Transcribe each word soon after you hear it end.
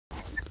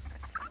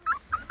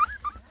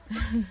Hi,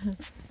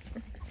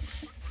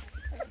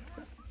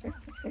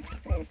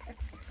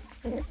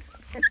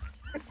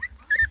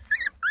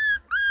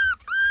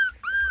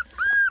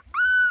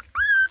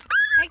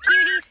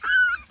 cuties.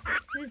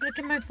 Please look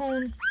at my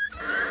phone.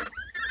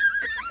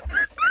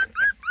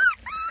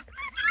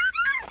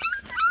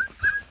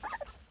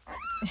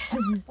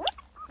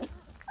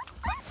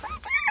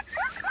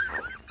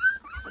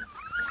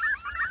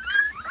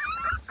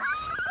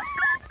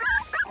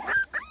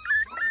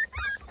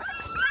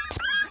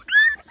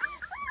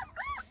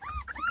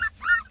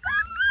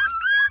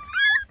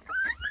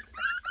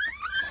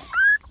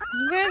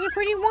 You guys are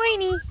pretty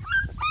whiny.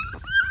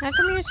 How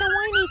come you're so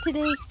whiny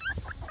today?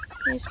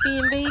 You're just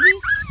being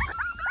babies?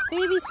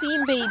 Babies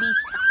being babies.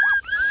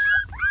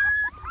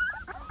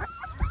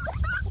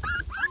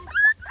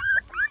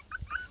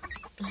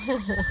 So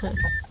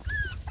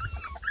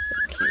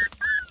cute.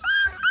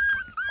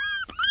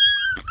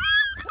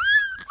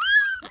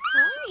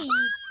 Hi.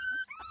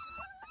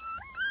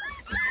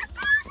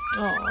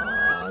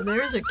 Oh,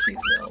 there's a cute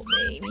little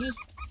baby.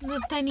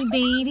 Little tiny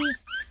baby.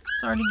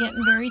 It's already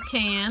getting very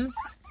tan.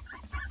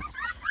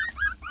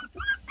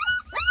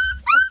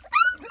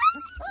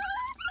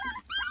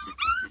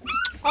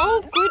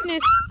 Oh,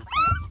 goodness.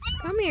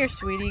 Come here,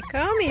 sweetie.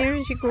 Come here.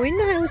 You should go in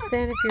the house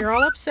then if you're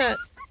all upset.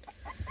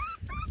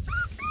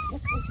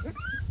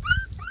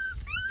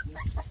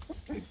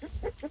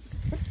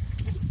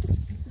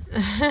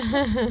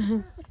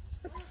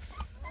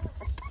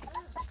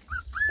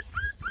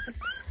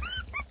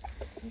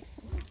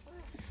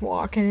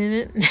 Walking in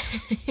it.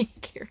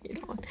 Carry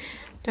it on.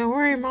 Don't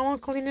worry, Mom will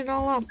clean it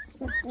all up.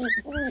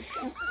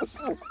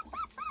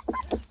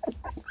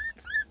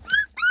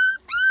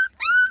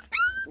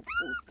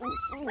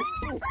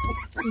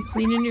 You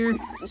cleaning your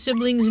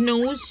sibling's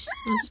nose?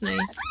 That's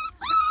nice.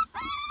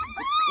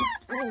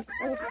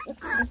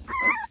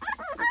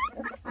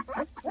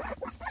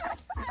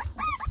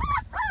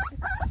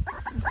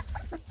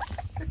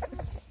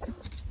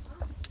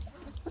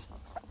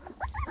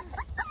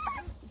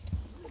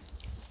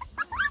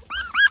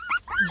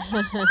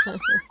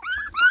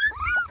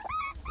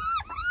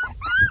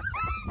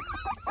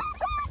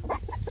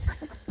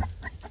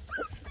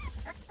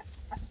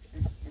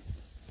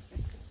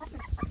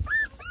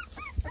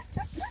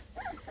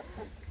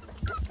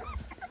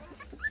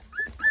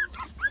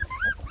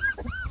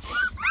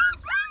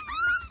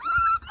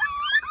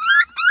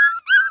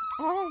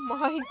 Oh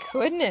my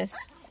goodness.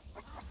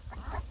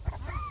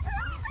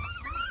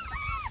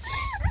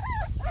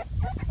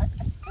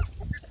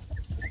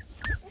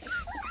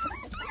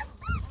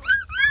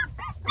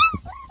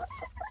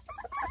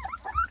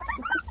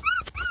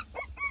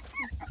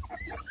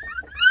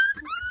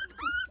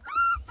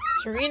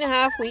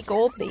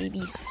 Three-and-a-half-week-old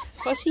babies.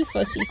 Fussy,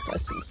 fussy,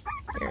 fussy.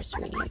 Here,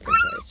 sweetie, you can try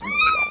some more of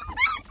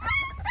that.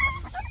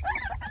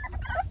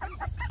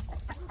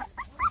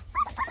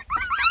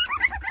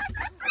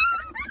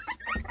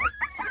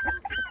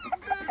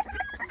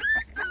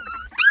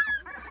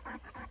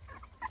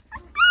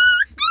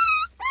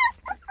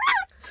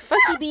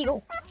 Fussy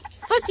beagle.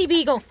 Fussy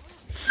beagle.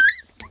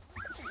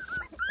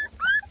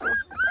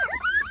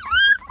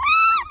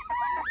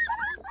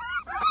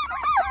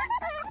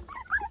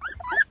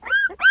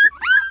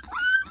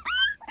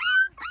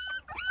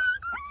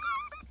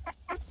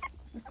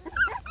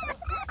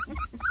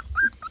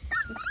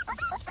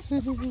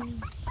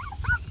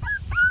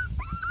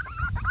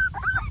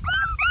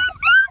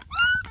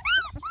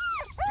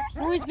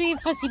 Where's being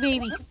fussy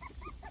baby?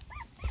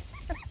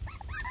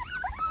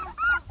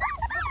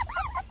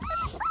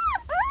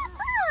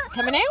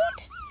 Coming out?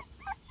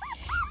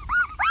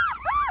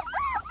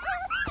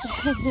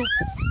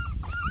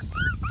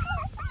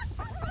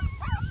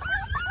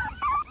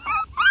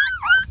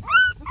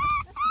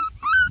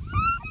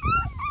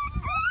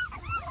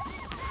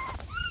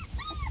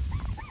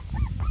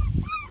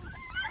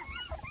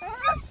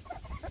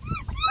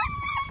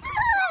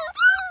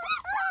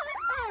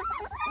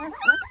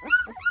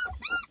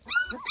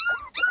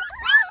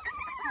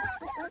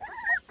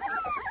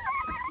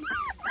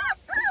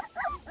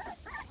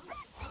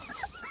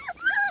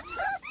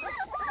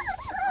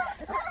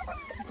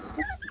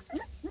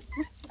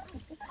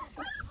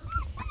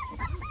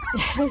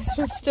 This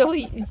one's still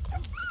eating.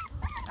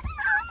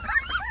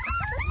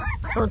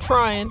 Or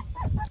trying.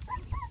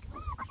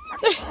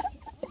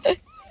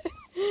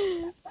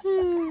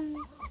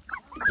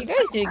 You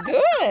guys did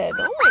good.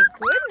 Oh my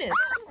goodness.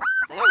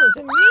 That was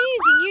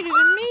amazing. You did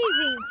amazing.